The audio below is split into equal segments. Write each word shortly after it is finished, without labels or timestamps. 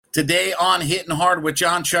Today on Hittin' Hard with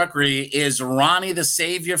John Chuckery, is Ronnie the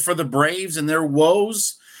savior for the Braves and their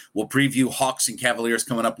woes? We'll preview Hawks and Cavaliers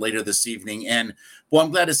coming up later this evening. And, boy,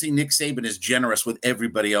 I'm glad to see Nick Saban is generous with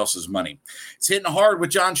everybody else's money. It's Hittin' Hard with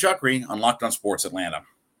John Chuckery on Locked On Sports Atlanta.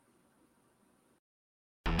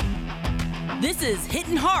 This is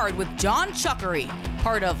Hittin' Hard with John Chuckery,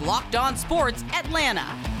 part of Locked On Sports Atlanta.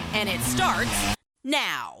 And it starts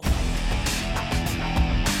now.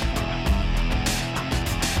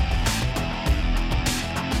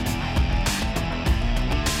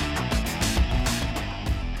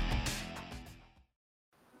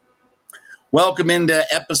 Welcome into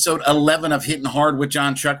episode 11 of Hittin' Hard with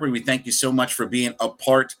John Chuckery. We thank you so much for being a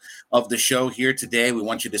part of the show here today. We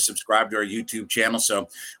want you to subscribe to our YouTube channel. So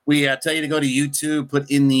we tell you to go to YouTube,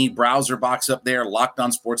 put in the browser box up there, Locked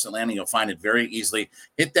On Sports Atlanta. You'll find it very easily.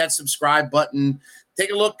 Hit that subscribe button.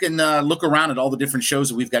 Take a look and look around at all the different shows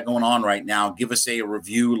that we've got going on right now. Give us a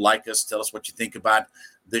review, like us, tell us what you think about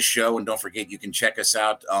this show. And don't forget, you can check us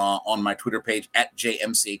out on my Twitter page at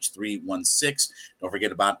JMCH316. Don't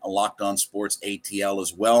forget about Locked On Sports ATL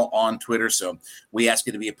as well on Twitter. So we ask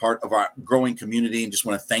you to be a part of our growing community and just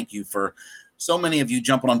want to thank you for so many of you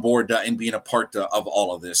jumping on board and being a part of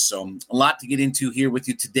all of this. So a lot to get into here with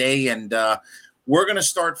you today. And we're going to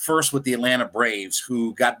start first with the Atlanta Braves,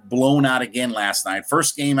 who got blown out again last night.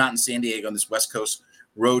 First game out in San Diego on this West Coast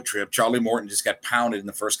road trip. Charlie Morton just got pounded in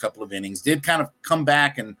the first couple of innings. Did kind of come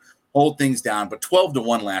back and hold things down, but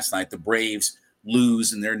 12-1 last night. The Braves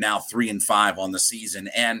lose, and they're now 3-5 on the season.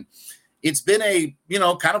 And it's been a,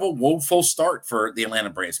 kind of a woeful start for the Atlanta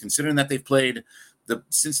Braves, considering that they've played the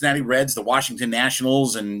Cincinnati Reds, the Washington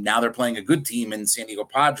Nationals, and now they're playing a good team in San Diego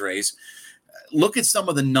Padres. Look at some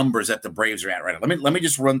of the numbers that the Braves are at right now. Let me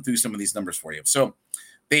just run through some of these numbers for you. So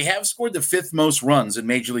they have scored the fifth most runs in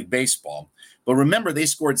Major League Baseball. But remember, they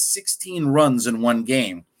scored 16 runs in one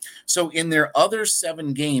game. So in their other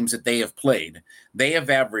 7 games that they have played, they have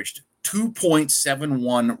averaged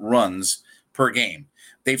 2.71 runs per game.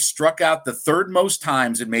 They've struck out the third most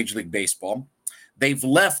times in Major League Baseball. They've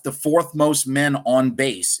left the fourth most men on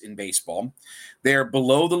base in baseball. They're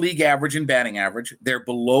below the league average in batting average. They're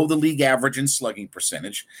below the league average in slugging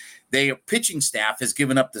percentage. Their pitching staff has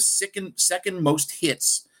given up the second most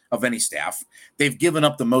hits of any staff. They've given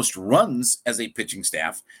up the most runs as a pitching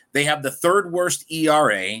staff. They have the third worst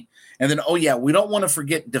ERA. And then, we don't want to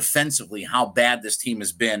forget defensively how bad this team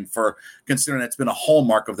has been, for considering it's been a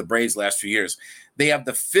hallmark of the Braves last few years. They have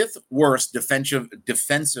the 5th worst defensive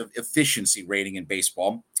efficiency rating in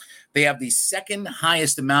baseball. They have the second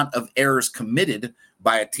highest amount of errors committed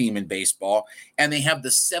by a team in baseball. And they have the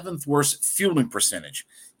 7th worst fielding percentage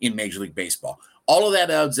in Major League Baseball. All of that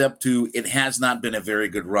adds up to it has not been a very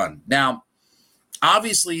good run. Now,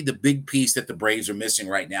 obviously, the big piece that the Braves are missing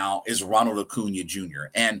right now is Ronald Acuna Jr.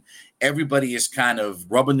 And everybody is kind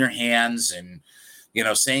of rubbing their hands and,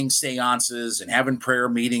 saying seances and having prayer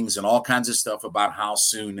meetings and all kinds of stuff about how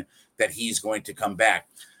soon that he's going to come back.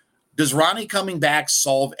 Does Ronnie coming back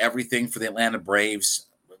solve everything for the Atlanta Braves?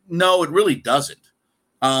 No, it really doesn't.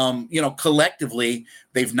 Collectively,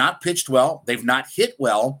 they've not pitched well. They've not hit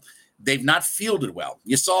well. They've not fielded well.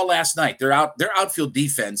 You saw last night, their outfield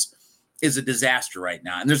defense is a disaster right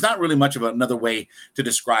now. And there's not really much of another way to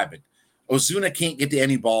describe it. Ozuna can't get to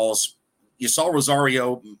any balls. You saw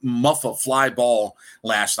Rosario muff a fly ball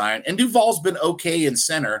last night. And Duvall's been okay in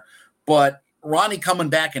center, but Ronnie coming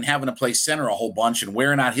back and having to play center a whole bunch and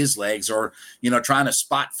wearing out his legs, or, trying to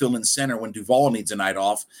spot fill in center when Duvall needs a night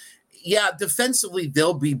off. Yeah, defensively,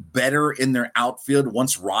 they'll be better in their outfield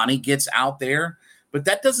once Ronnie gets out there. But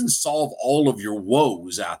that doesn't solve all of your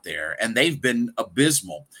woes out there, and they've been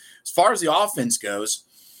abysmal. As far as the offense goes,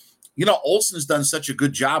 Olsen's done such a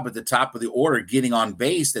good job at the top of the order getting on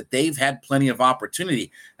base that they've had plenty of opportunity.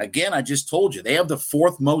 Again, I just told you, they have the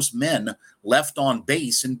 4th most men left on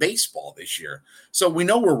base in baseball this year. So we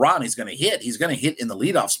know where Ronnie's going to hit. He's going to hit in the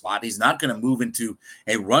leadoff spot. He's not going to move into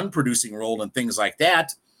a run-producing role and things like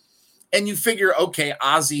that. And you figure, okay,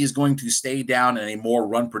 Ozzie is going to stay down in a more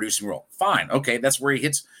run-producing role. Fine. Okay, that's where he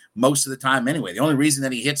hits most of the time anyway. The only reason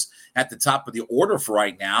that he hits at the top of the order for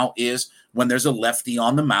right now is when there's a lefty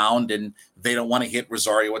on the mound and they don't want to hit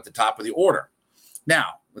Rosario at the top of the order.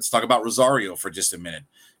 Now, let's talk about Rosario for just a minute.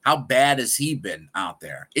 How bad has he been out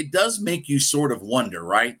there? It does make you sort of wonder,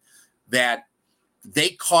 right, that they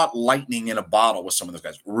caught lightning in a bottle with some of those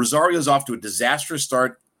guys. Rosario's off to a disastrous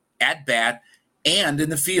start at bat and in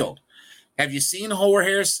the field. Have you seen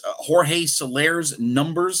Jorge Soler's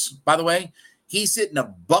numbers, by the way? He's hitting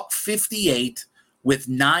a .158 with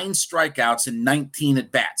 9 strikeouts and 19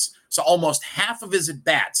 at-bats. So almost half of his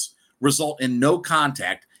at-bats result in no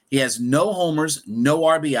contact, He has no homers, no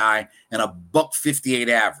RBI, and a .158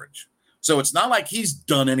 average. So it's not like he's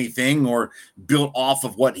done anything or built off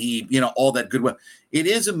of what he, all that good. It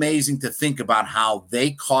is amazing to think about how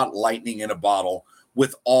they caught lightning in a bottle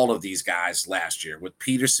with all of these guys last year, with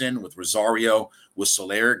Peterson, with Rosario, with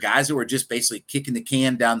Soler, guys who were just basically kicking the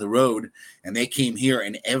can down the road, and they came here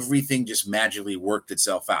and everything just magically worked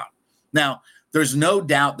itself out. Now, there's no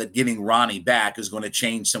doubt that getting Ronnie back is going to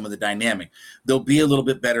change some of the dynamic. There'll be a little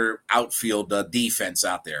bit better outfield defense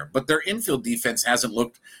out there, but their infield defense hasn't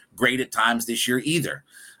looked great at times this year either.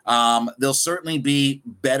 They'll certainly be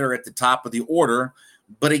better at the top of the order,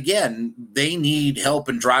 but again, they need help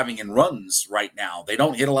in driving in runs right now. They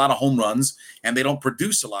don't hit a lot of home runs, and they don't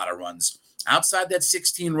produce a lot of runs. Outside that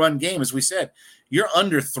 16-run game, as we said, you're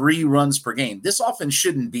under 3 runs per game. This offense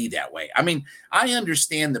shouldn't be that way. I mean, I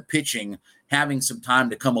understand the pitching having some time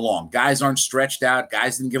to come along. Guys aren't stretched out.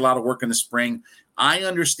 Guys didn't get a lot of work in the spring. I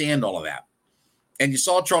understand all of that. And you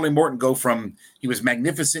saw Charlie Morton go from he was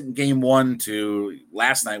magnificent in game 1 to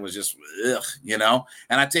last night was just ugh, And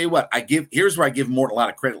I tell you what, here's where I give Morton a lot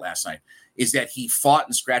of credit last night, is that he fought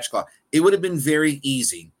and scratched claw. It would have been very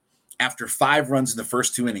easy after 5 runs in the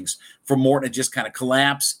first 2 innings for Morton to just kind of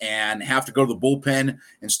collapse and have to go to the bullpen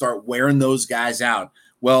and start wearing those guys out.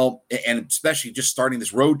 Well, and especially just starting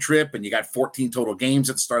this road trip and you got 14 total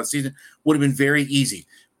games at the start of the season, would have been very easy.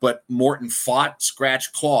 But Morton fought,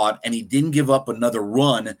 scratched, clawed, and he didn't give up another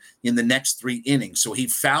run in the next 3 innings. So he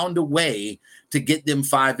found a way to get them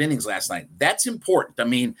 5 innings last night. That's important. I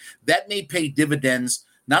mean, that may pay dividends,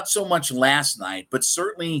 not so much last night, but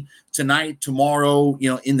certainly tonight, tomorrow,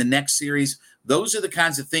 in the next series. Those are the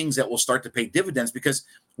kinds of things that will start to pay dividends because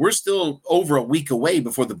we're still over a week away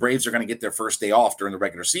before the Braves are going to get their first day off during the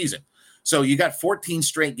regular season. So you got 14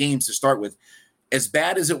 straight games to start with. As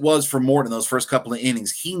bad as it was for Morton those first couple of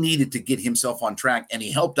innings, he needed to get himself on track, and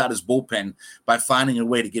he helped out his bullpen by finding a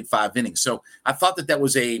way to get 5 innings. So I thought that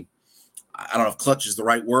was I don't know if clutch is the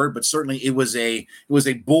right word, but certainly it was a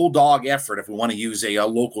bulldog effort, if we want to use a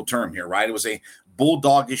local term here, right? It was a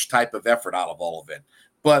bulldogish type of effort out of all of it.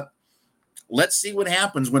 But let's see what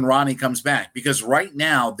happens when Ronnie comes back, because right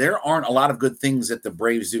now there aren't a lot of good things that the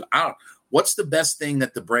Braves do. What's the best thing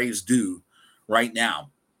that the Braves do right now?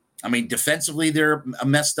 I mean, defensively, they're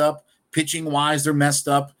messed up. Pitching-wise, they're messed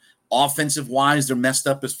up. Offensive-wise, they're messed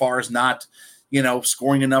up as far as not,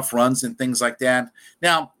 scoring enough runs and things like that.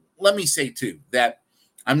 Now, let me say, too, that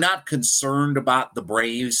I'm not concerned about the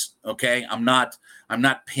Braves, okay? I'm not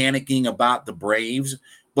panicking about the Braves,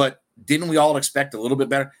 but didn't we all expect a little bit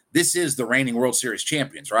better? This is the reigning World Series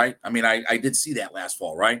champions, right? I mean, I did see that last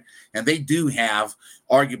fall, right? And they do have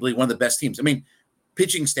arguably one of the best teams. I mean,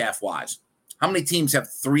 pitching staff-wise, how many teams have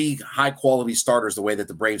 3 high-quality starters the way that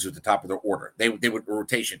the Braves are at the top of their order? They would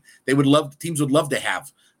rotation. Teams would love to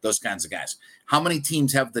have those kinds of guys. How many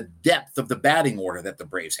teams have the depth of the batting order that the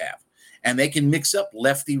Braves have? And they can mix up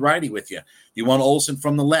lefty-righty with you. You want Olsen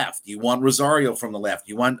from the left. You want Rosario from the left.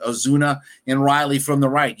 You want Ozuna and Riley from the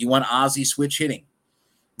right. You want Ozzie switch hitting.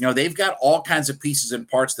 They've got all kinds of pieces and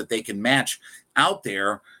parts that they can match out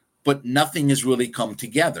there, but nothing has really come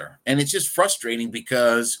together. And it's just frustrating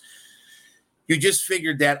because you just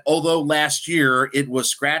figured that although last year it was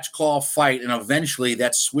scratch, claw, fight, and eventually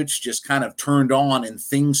that switch just kind of turned on and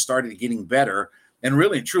things started getting better. And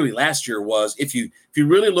really and truly last year was, if you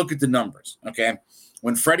really look at the numbers, okay,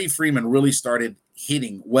 when Freddie Freeman really started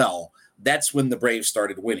hitting well, that's when the Braves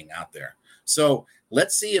started winning out there. So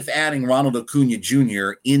let's see if adding Ronald Acuna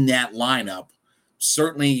Jr. in that lineup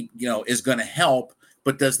certainly, is going to help,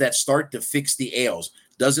 but does that start to fix the ails?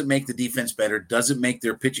 Does it make the defense better? Does it make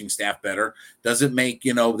their pitching staff better? Does it make,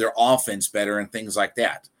 their offense better and things like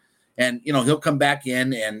that? And, he'll come back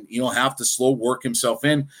in and he'll have to slow work himself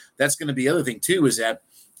in. That's going to be the other thing, too, is that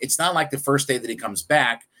it's not like the first day that he comes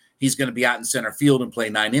back, he's going to be out in center field and play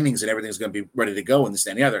 9 innings and everything's going to be ready to go and this,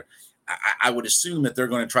 that, and the other. I would assume that they're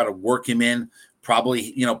going to try to work him in,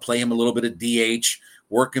 probably, play him a little bit of DH,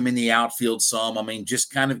 work him in the outfield some. I mean,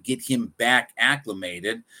 just kind of get him back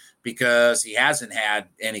acclimated, because he hasn't had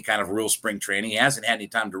any kind of real spring training. He hasn't had any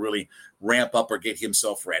time to really ramp up or get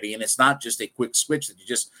himself ready. And it's not just a quick switch that you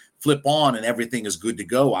just flip on and everything is good to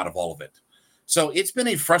go out of all of it. So it's been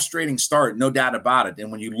a frustrating start, no doubt about it.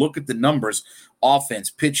 And when you look at the numbers,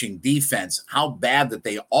 offense, pitching, defense, how bad that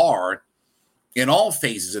they are in all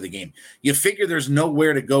phases of the game, you figure there's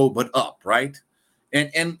nowhere to go but up, right?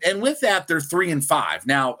 And with that, they're 3-5.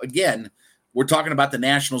 Now, again, we're talking about the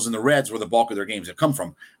Nationals and the Reds where the bulk of their games have come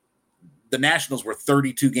from. The Nationals were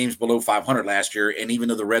 32 games below 500 last year, and even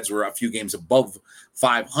though the Reds were a few games above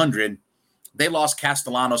 500, they lost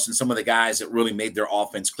Castellanos and some of the guys that really made their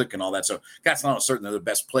offense click and all that. So Castellanos certainly the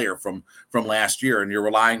best player from last year, and you're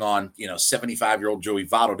relying on 75-year-old Joey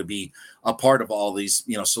Votto to be a part of all these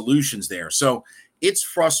solutions there. So it's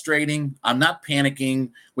frustrating. I'm not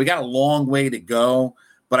panicking. We got a long way to go,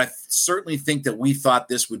 but I certainly think that we thought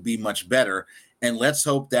this would be much better. And let's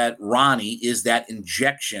hope that Ronnie is that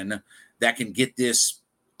injection that can get this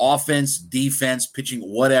offense, defense, pitching,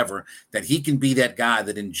 whatever, that he can be that guy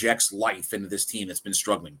that injects life into this team that's been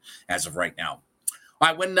struggling as of right now. All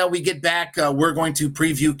right, when we get back, we're going to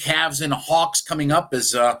preview Cavs and Hawks coming up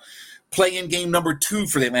as play-in game number 2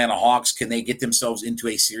 for the Atlanta Hawks. Can they get themselves into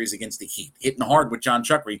a series against the Heat? Hitting Hard with John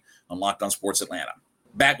Chuckery on Locked On Sports Atlanta.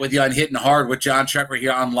 Back with you on Hittin' Hard with John Chuckery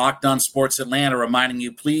here on Locked On Sports Atlanta, reminding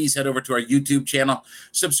you, please head over to our YouTube channel.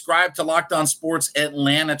 Subscribe to Locked On Sports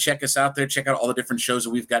Atlanta. Check us out there. Check out all the different shows that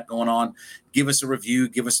we've got going on. Give us a review.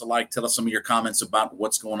 Give us a like. Tell us some of your comments about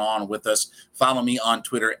what's going on with us. Follow me on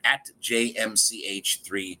Twitter at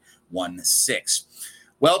JMCH316.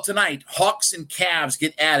 Well, tonight, Hawks and Cavs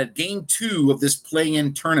get added. Game 2 of this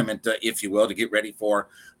play-in tournament, if you will, to get ready for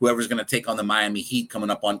whoever's going to take on the Miami Heat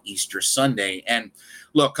coming up on Easter Sunday. And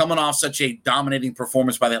look, coming off such a dominating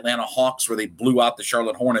performance by the Atlanta Hawks where they blew out the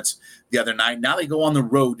Charlotte Hornets the other night, now they go on the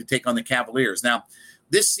road to take on the Cavaliers. Now,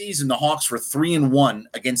 this season, the Hawks were 3-1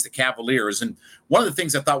 against the Cavaliers. And one of the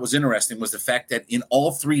things I thought was interesting was the fact that in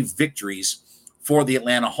all 3 victories for the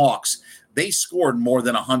Atlanta Hawks, they scored more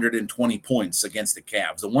than 120 points against the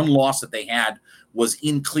Cavs. The one loss that they had was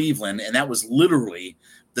in Cleveland, and that was literally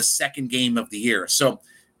the second game of the year. So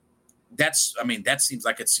that seems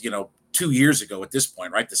like it's, 2 years ago at this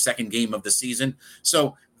point, right? The second game of the season.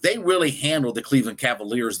 So they really handled the Cleveland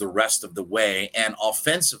Cavaliers the rest of the way, and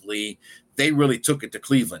offensively, they really took it to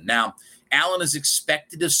Cleveland. Now, Allen is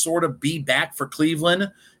expected to sort of be back for Cleveland.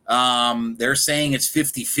 They're saying it's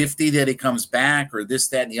 50-50 that he comes back or this,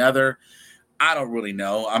 that, and the other. I don't really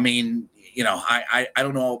know. I mean, I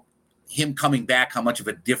don't know him coming back, how much of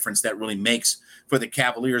a difference that really makes for the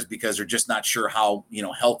Cavaliers because they're just not sure how,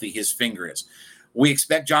 healthy his finger is. We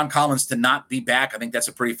expect John Collins to not be back. I think that's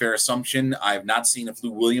a pretty fair assumption. I have not seen if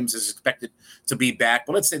Lou Williams is expected to be back,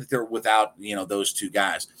 but let's say that they're without, those 2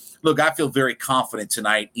 guys. Look, I feel very confident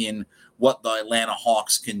tonight in what the Atlanta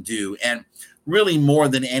Hawks can do. And really more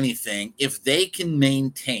than anything, if they can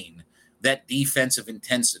maintain that defensive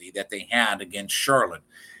intensity that they had against Charlotte.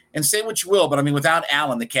 And say what you will, but without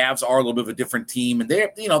Allen, the Cavs are a little bit of a different team, and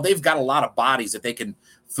they've got a lot of bodies that they can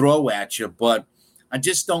throw at you. But I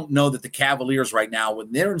just don't know that the Cavaliers right now,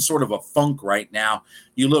 when they're in sort of a funk right now.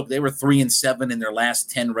 You look, they were 3-7 in their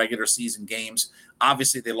last 10 regular season games.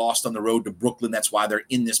 Obviously, they lost on the road to Brooklyn. That's why they're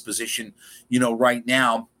in this position, right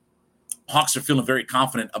now. Hawks are feeling very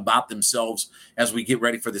confident about themselves as we get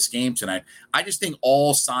ready for this game tonight. I just think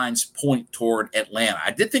all signs point toward Atlanta.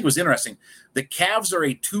 I did think it was interesting. The Cavs are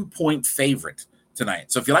a 2-point favorite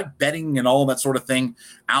tonight. So if you like betting and all that sort of thing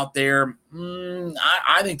out there,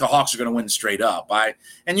 I think the Hawks are going to win straight up.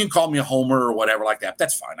 And you can call me a homer or whatever like that.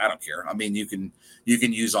 That's fine. I don't care. You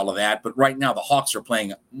can use all of that. But right now the Hawks are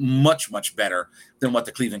playing much, much better than what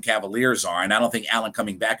the Cleveland Cavaliers are. And I don't think Allen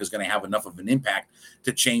coming back is going to have enough of an impact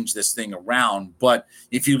to change this thing around. But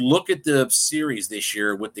if you look at the series this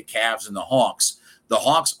year with the Cavs and the Hawks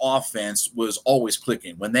offense was always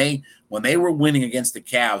clicking. When they were winning against the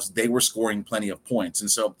Cavs, they were scoring plenty of points. And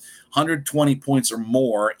so 120 points or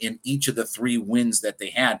more in each of the 3 wins that they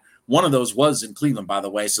had. One of those was in Cleveland, by the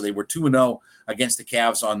way. So they were 2-0 against the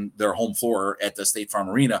Cavs on their home floor at the State Farm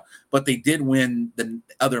Arena. But they did win the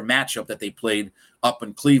other matchup that they played up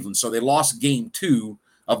in Cleveland. So they lost game 2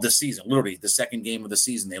 of the season, literally the second game of the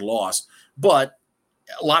season they lost. But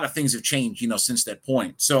a lot of things have changed, since that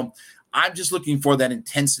point. So I'm just looking for that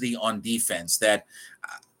intensity on defense. That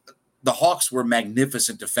the Hawks were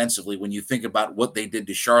magnificent defensively when you think about what they did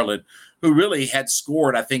to Charlotte, who really had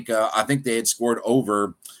scored. I think they had scored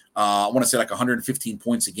over, I want to say like 115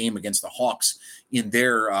 points a game against the Hawks in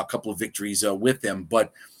their couple of victories with them.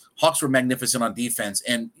 But Hawks were magnificent on defense.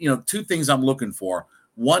 And 2 things I'm looking for.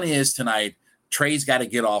 One is tonight, Trey's got to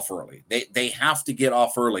get off early. They have to get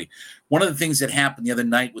off early. One of the things that happened the other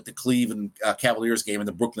night with the Cleveland Cavaliers game and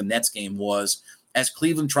the Brooklyn Nets game was as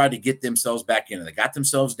Cleveland tried to get themselves back in, they got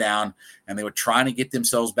themselves down and they were trying to get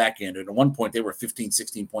themselves back in. And at one point, they were 15,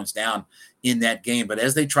 16 points down in that game. But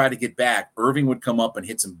as they tried to get back, Irving would come up and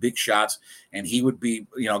hit some big shots, and he would be,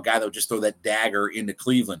 a guy that would just throw that dagger into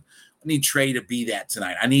Cleveland. I need Trey to be that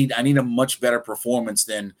tonight. I need a much better performance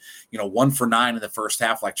than, 1 for 9 in the first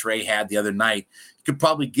half like Trey had the other night. could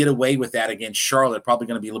probably get away with that against Charlotte. Probably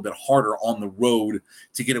going to be a little bit harder on the road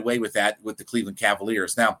to get away with that with the Cleveland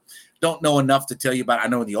Cavaliers. Now, don't know enough to tell you about. I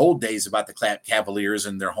know in the old days about the Cavaliers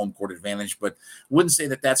and their home court advantage, but wouldn't say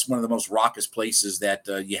that that's one of the most raucous places that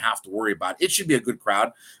you have to worry about. It should be a good crowd.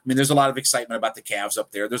 I mean, there's a lot of excitement about the Cavs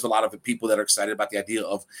up there. There's a lot of people that are excited about the idea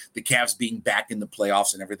of the Cavs being back in the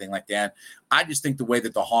playoffs and everything like that. I just think the way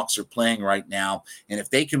that the Hawks are playing right now, and if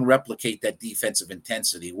they can replicate that defensive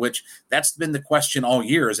intensity, which that's been the question all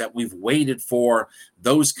year, is that we've waited for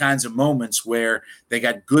those kinds of moments where they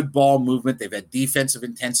got good ball movement, they've had defensive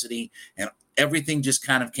intensity, and everything just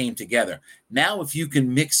kind of came together. Now, if you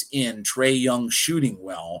can mix in Trae Young shooting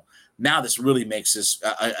well, now this really makes this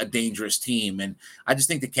a dangerous team. And I just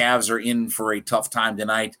think the Cavs are in for a tough time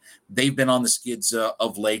tonight. They've been on the skids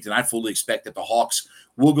of late, and I fully expect that the Hawks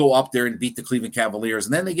will go up there and beat the Cleveland Cavaliers.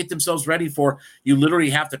 And then they get themselves ready for, you literally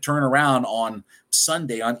have to turn around on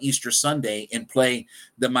Sunday, on Easter Sunday, and play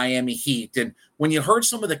the Miami Heat. And when you heard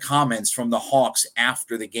some of the comments from the Hawks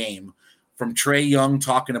after the game, from Trae Young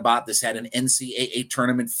talking about this had an NCAA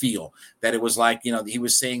tournament feel, that it was like, he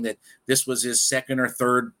was saying that this was his second or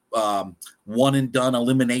third one and done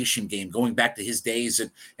elimination game, going back to his days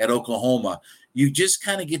at Oklahoma. You just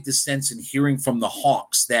kind of get the sense in hearing from the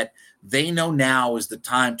Hawks that they know now is the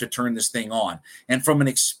time to turn this thing on. And from an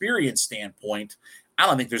experience standpoint, I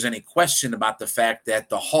don't think there's any question about the fact that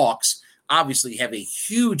the Hawks obviously have a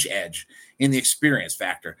huge edge in the experience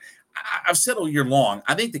factor. I've said all year long,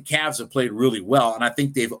 I think the Cavs have played really well, and I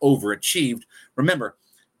think they've overachieved. Remember,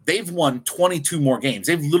 they've won 22 more games.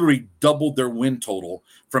 They've literally doubled their win total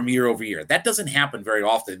from year over year. That doesn't happen very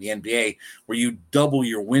often in the NBA, where you double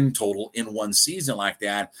your win total in one season like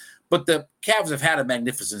that. But the Cavs have had a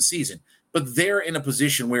magnificent season. But they're in a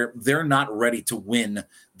position where they're not ready to win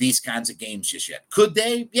these kinds of games just yet. Could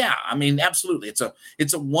they? Yeah, I mean, absolutely.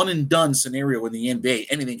 It's a one and done scenario in the NBA.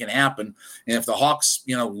 Anything can happen. And if the Hawks,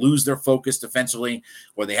 lose their focus defensively,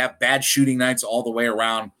 or they have bad shooting nights all the way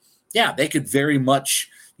around, yeah, they could very much,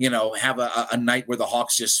 have a night where the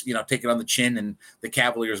Hawks just, take it on the chin and the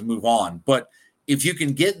Cavaliers move on. But if you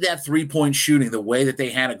can get that three-point shooting the way that they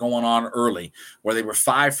had it going on early, where they were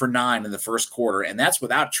 5 for 9 in the first quarter, and that's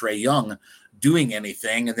without Trae Young doing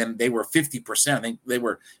anything, and then they were 50%. I think they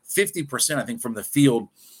were 50%, from the field,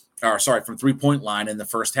 from three-point line in the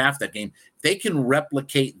first half of that game. They can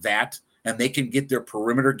replicate that, and they can get their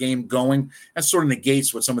perimeter game going. That sort of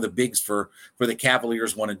negates what some of the bigs for the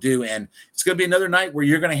Cavaliers want to do. And it's going to be another night where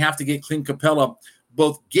you're going to have to get Clint Capella,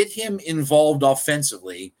 both get him involved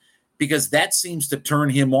offensively, because that seems to turn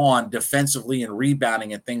him on defensively and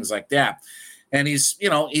rebounding and things like that. And he's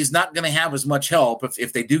not going to have as much help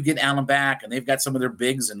if they do get Allen back and they've got some of their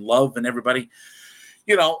bigs and Love and everybody.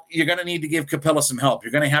 You're going to need to give Capella some help.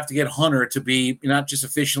 You're going to have to get Hunter to be not just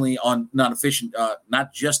efficient on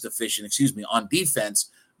defense,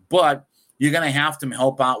 but you're going to have to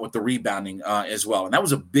help out with the rebounding as well. And that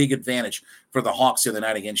was a big advantage for the Hawks the other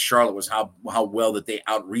night against Charlotte, was how well that they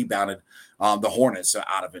out-rebounded the Hornets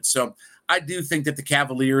out of it. So I do think that the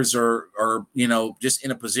Cavaliers are just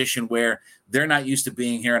in a position where they're not used to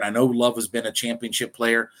being here. And I know Love has been a championship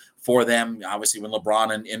player for them. Obviously, when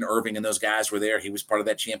LeBron and Irving and those guys were there, he was part of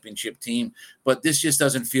that championship team. But this just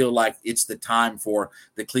doesn't feel like it's the time for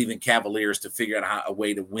the Cleveland Cavaliers to figure out a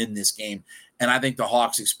way to win this game. And I think the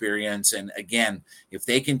Hawks experience, and again, if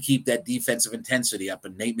they can keep that defensive intensity up,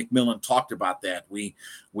 and Nate McMillan talked about that. We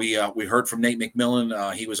heard from Nate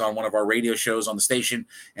McMillan. He was on one of our radio shows on the station,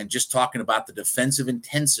 and just talking about the defensive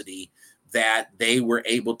intensity that they were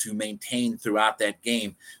able to maintain throughout that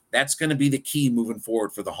game. That's going to be the key moving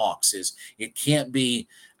forward for the Hawks. Is it can't be,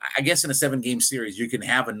 I guess in a 7-game series, you can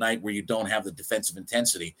have a night where you don't have the defensive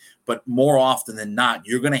intensity, but more often than not,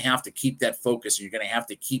 you're going to have to keep that focus. You're going to have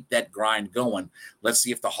to keep that grind going. Let's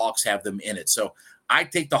see if the Hawks have them in it. So I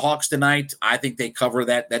take the Hawks tonight. I think they cover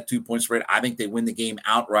that 2-point spread. I think they win the game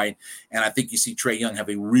outright. And I think you see Trae Young have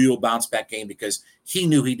a real bounce back game, because he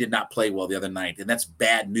knew he did not play well the other night. And that's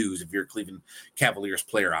bad news if you're a Cleveland Cavaliers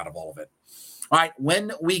player out of all of it. All right,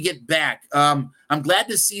 when we get back, I'm glad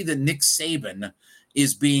to see that Nick Saban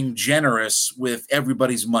is being generous with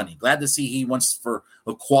everybody's money. Glad to see he wants for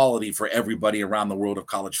equality for everybody around the world of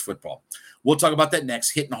college football. We'll talk about that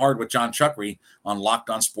next. Hitting Hard with John Chuckery on Locked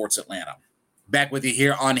On Sports Atlanta. Back with you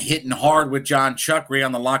here on Hittin' Hard with John Chuckery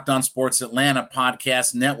on the Locked On Sports Atlanta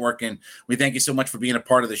podcast network. And we thank you so much for being a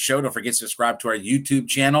part of the show. Don't forget to subscribe to our YouTube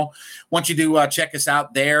channel. Want you to check us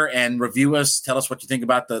out there and review us. Tell us what you think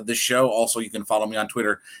about the show. Also, you can follow me on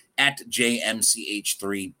Twitter at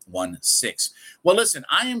JMCH316. Well, listen,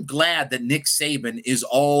 I am glad that Nick Saban is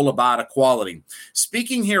all about equality.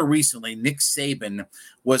 Speaking here recently, Nick Saban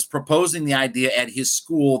was proposing the idea at his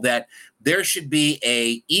school that there should be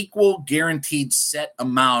a equal guaranteed set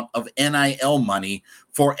amount of NIL money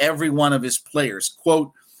for every one of his players.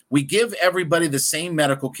 Quote, we give everybody the same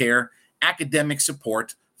medical care, academic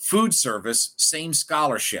support, food service, same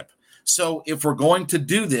scholarship. So if we're going to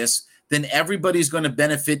do this, then everybody's going to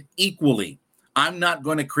benefit equally. I'm not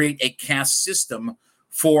going to create a caste system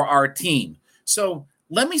for our team. So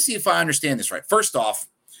let me see if I understand this right. First off,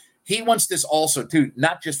 he wants this also too,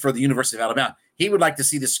 not just for the University of Alabama. He would like to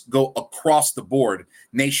see this go across the board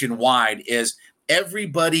nationwide, is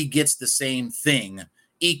everybody gets the same thing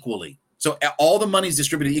equally. So all the money is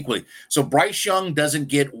distributed equally. So Bryce Young doesn't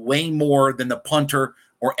get way more than the punter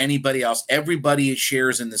or anybody else. Everybody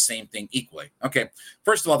shares in the same thing equally. Okay.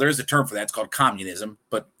 First of all, there is a term for that. It's called communism,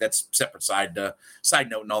 but that's separate side note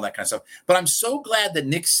and all that kind of stuff. But I'm so glad that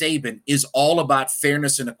Nick Saban is all about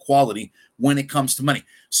fairness and equality when it comes to money.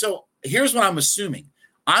 So here's what I'm assuming.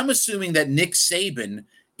 I'm assuming that Nick Saban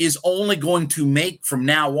is only going to make from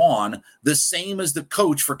now on the same as the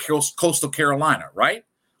coach for Coastal Carolina, right?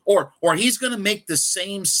 Or he's going to make the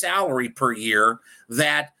same salary per year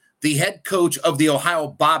that the head coach of the Ohio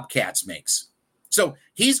Bobcats makes. So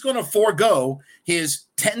he's going to forego his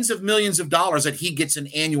tens of millions of dollars that he gets an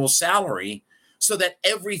annual salary so that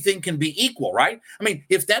everything can be equal, right? I mean,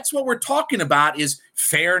 if that's what we're talking about is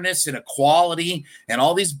fairness and equality and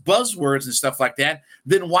all these buzzwords and stuff like that,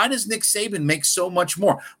 then why does Nick Saban make so much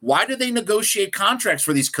more? Why do they negotiate contracts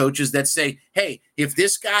for these coaches that say, hey, if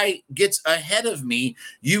this guy gets ahead of me,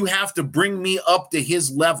 you have to bring me up to his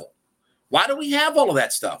level? Why do we have all of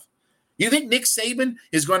that stuff? You think Nick Saban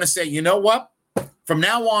is going to say, you know what? From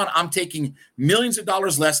now on, I'm taking millions of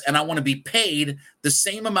dollars less, and I want to be paid the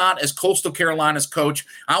same amount as Coastal Carolina's coach.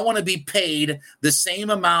 I want to be paid the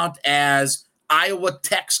same amount as Iowa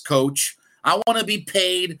Tech's coach. I want to be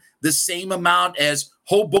paid the same amount as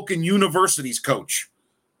Hoboken University's coach.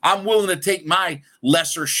 I'm willing to take my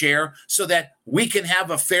lesser share so that we can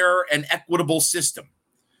have a fair and equitable system.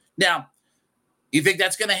 Now, you think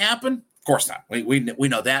that's going to happen? Of course not. We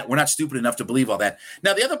know that. We're not stupid enough to believe all that.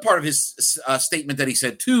 Now, the other part of his statement that he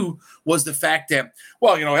said, too, was the fact that,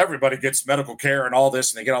 well, you know, everybody gets medical care and all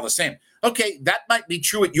this, and they get all the same. Okay, that might be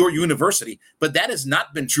true at your university, but that has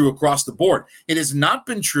not been true across the board. It has not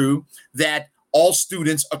been true that all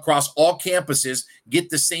students across all campuses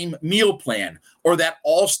get the same meal plan, or that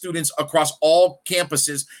all students across all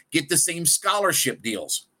campuses get the same scholarship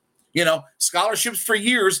deals. You know, scholarships for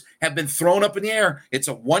years have been thrown up in the air. It's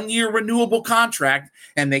a 1-year renewable contract,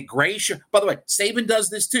 and they gray shirt. By the way, Saban does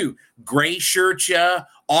this too. Gray shirt you,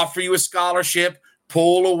 offer you a scholarship,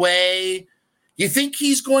 pull away. You think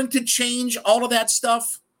he's going to change all of that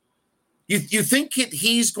stuff? You think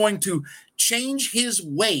he's going to change his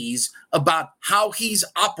ways about how he's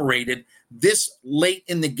operated this late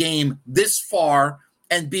in the game, this far,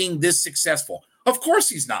 and being this successful? Of course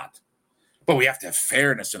he's not. But we have to have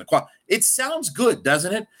fairness and equality. It sounds good,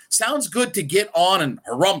 doesn't it? Sounds good to get on and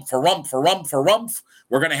harumph.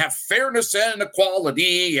 We're going to have fairness and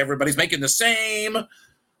equality. Everybody's making the same.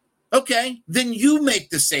 Okay, then you make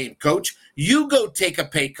the same, coach. You go take a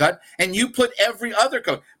pay cut, and you put every other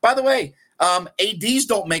coach. By the way, ADs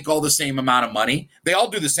don't make all the same amount of money. They all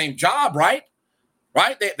do the same job, right?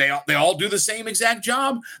 Right? They all do the same exact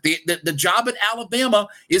job. The job at Alabama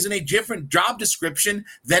isn't a different job description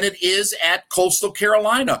than it is at Coastal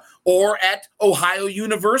Carolina or at Ohio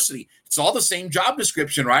University. It's all the same job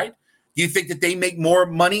description, right? Do you think that they make more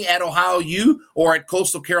money at Ohio U or at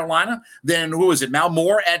Coastal Carolina than who is it? Mal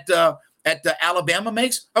Moore at Alabama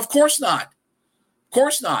makes? Of course not. Of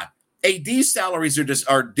course not. AD salaries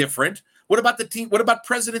are different. What about the team? What about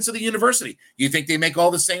presidents of the university? You think they make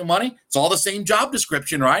all the same money? It's all the same job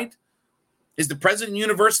description, right? Is the president of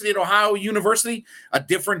university at Ohio University a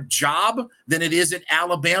different job than it is at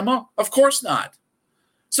Alabama? Of course not.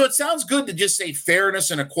 So it sounds good to just say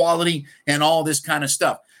fairness and equality and all this kind of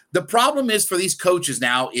stuff. The problem is for these coaches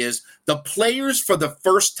now is the players for the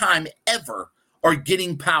first time ever are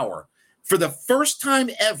getting power. For the first time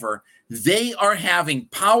ever, they are having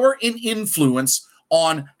power and influence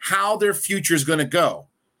on how their future is going to go.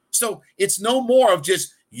 So it's no more of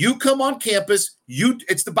just you come on campus,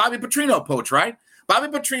 it's the Bobby Petrino approach, right? Bobby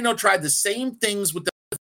Petrino tried the same things with the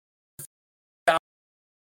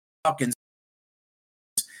Falcons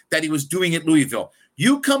that he was doing at Louisville.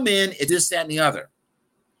 You come in, it's this, that, and the other.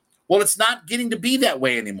 Well, it's not getting to be that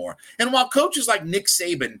way anymore. And while coaches like Nick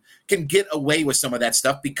Saban can get away with some of that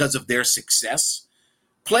stuff because of their success,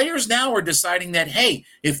 players now are deciding that, hey,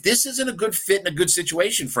 if this isn't a good fit and a good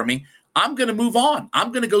situation for me, I'm going to move on.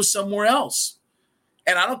 I'm going to go somewhere else.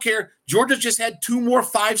 And I don't care. Georgia just had 2 more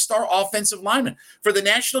 5-star offensive linemen. For the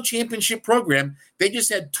national championship program, they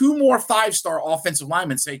just had 2 more 5-star offensive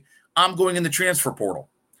linemen say, I'm going in the transfer portal.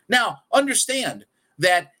 Now, understand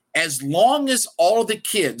that as long as all the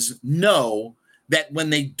kids know that when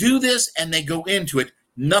they do this and they go into it,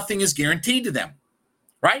 nothing is guaranteed to them,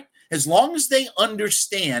 right? As long as they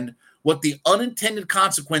understand what the unintended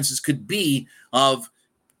consequences could be of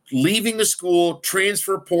leaving the school,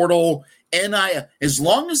 transfer portal, NIL, as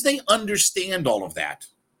long as they understand all of that,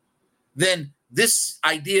 then this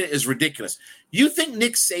idea is ridiculous. You think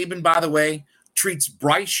Nick Saban, by the way, treats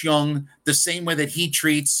Bryce Young the same way that he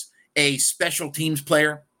treats a special teams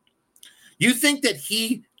player? You think that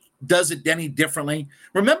he does it any differently?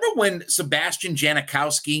 Remember when Sebastian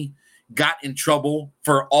Janikowski got in trouble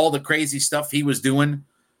for all the crazy stuff he was doing?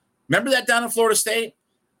 Remember that down in Florida State?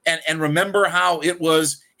 And remember how it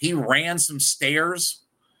was he ran some stairs?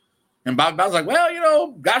 And Bob was like,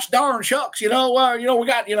 well, gosh darn shucks, we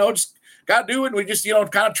got, just got to do it. We just,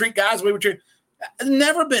 kind of treat guys the way we treat. It's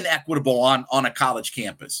never been equitable on a college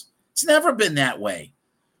campus. It's never been that way.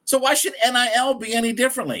 So why should NIL be any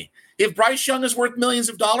differently? If Bryce Young is worth millions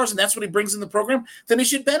of dollars and that's what he brings in the program, then he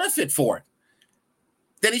should benefit for it.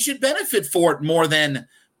 Then he should benefit for it more than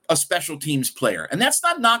a special teams player. And that's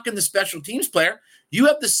not knocking the special teams player. You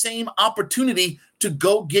have the same opportunity to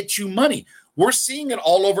go get you money. We're seeing it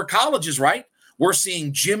all over colleges, right? We're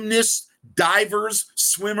seeing gymnasts, divers,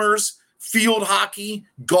 swimmers, field hockey,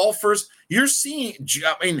 golfers. You're seeing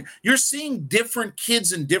different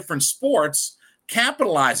kids in different sports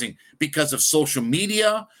capitalizing because of social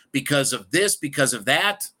media, because of this, because of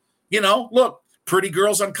that. Look, pretty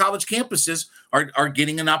girls on college campuses are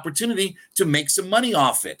getting an opportunity to make some money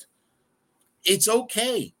off it. It's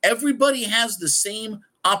okay. Everybody has the same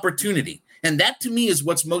opportunity. And that, to me, is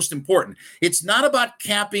what's most important. It's not about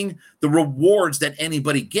capping the rewards that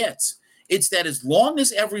anybody gets. It's that as long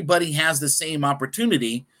as everybody has the same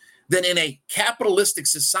opportunity, then in a capitalistic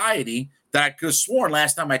society that I could have sworn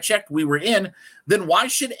last time I checked we were in, then why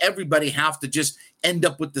should everybody have to just end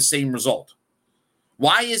up with the same result?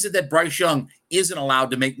 Why is it that Bryce Young isn't allowed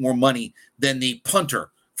to make more money than the punter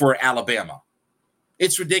for Alabama?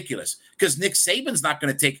 It's ridiculous because Nick Saban's not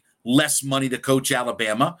going to take less money to coach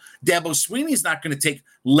Alabama. Dabo Swinney's not going to take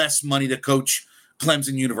less money to coach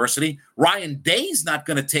Clemson University. Ryan Day's not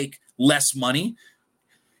going to take less money.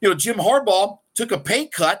 Jim Harbaugh took a pay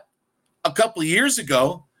cut a couple of years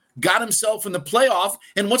ago, got himself in the playoff,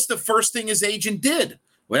 and what's the first thing his agent did?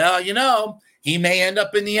 Well, he may end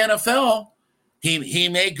up in the NFL. He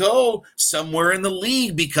may go somewhere in the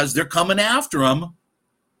league because they're coming after him.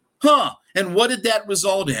 And what did that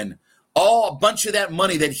result in? A bunch of that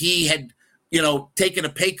money that he had, taken a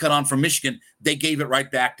pay cut on from Michigan, they gave it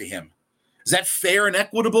right back to him. Is that fair and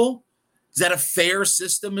equitable? Is that a fair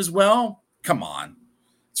system as well? Come on.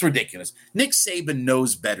 It's ridiculous. Nick Saban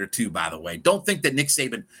knows better too, by the way. Don't think that Nick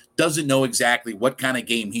Saban doesn't know exactly what kind of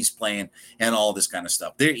game he's playing and all this kind of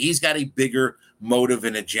stuff. He's got a bigger motive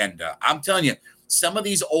and agenda. I'm telling you, some of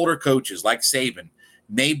these older coaches like Saban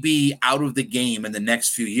may be out of the game in the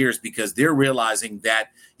next few years because they're realizing that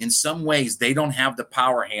in some ways they don't have the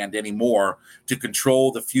power hand anymore to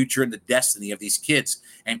control the future and the destiny of these kids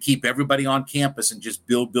and keep everybody on campus and just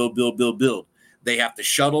build. They have to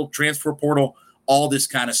shuttle, transfer portal, all this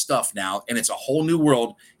kind of stuff now, and it's a whole new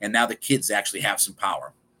world, and now the kids actually have some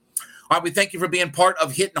power. All right, we thank you for being part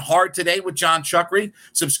of Hittin' Hard today with John Chuckery.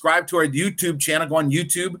 Subscribe to our YouTube channel. Go on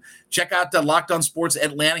YouTube. Check out the Locked On Sports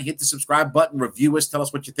Atlanta. Hit the subscribe button. Review us. Tell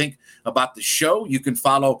us what you think about the show. You can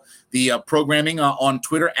follow the programming on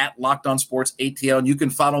Twitter at Locked On Sports ATL, and you can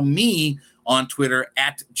follow me on Twitter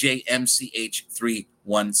at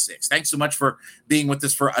JMCH316. Thanks so much for being with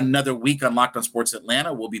us for another week on Locked On Sports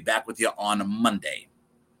Atlanta. We'll be back with you on Monday.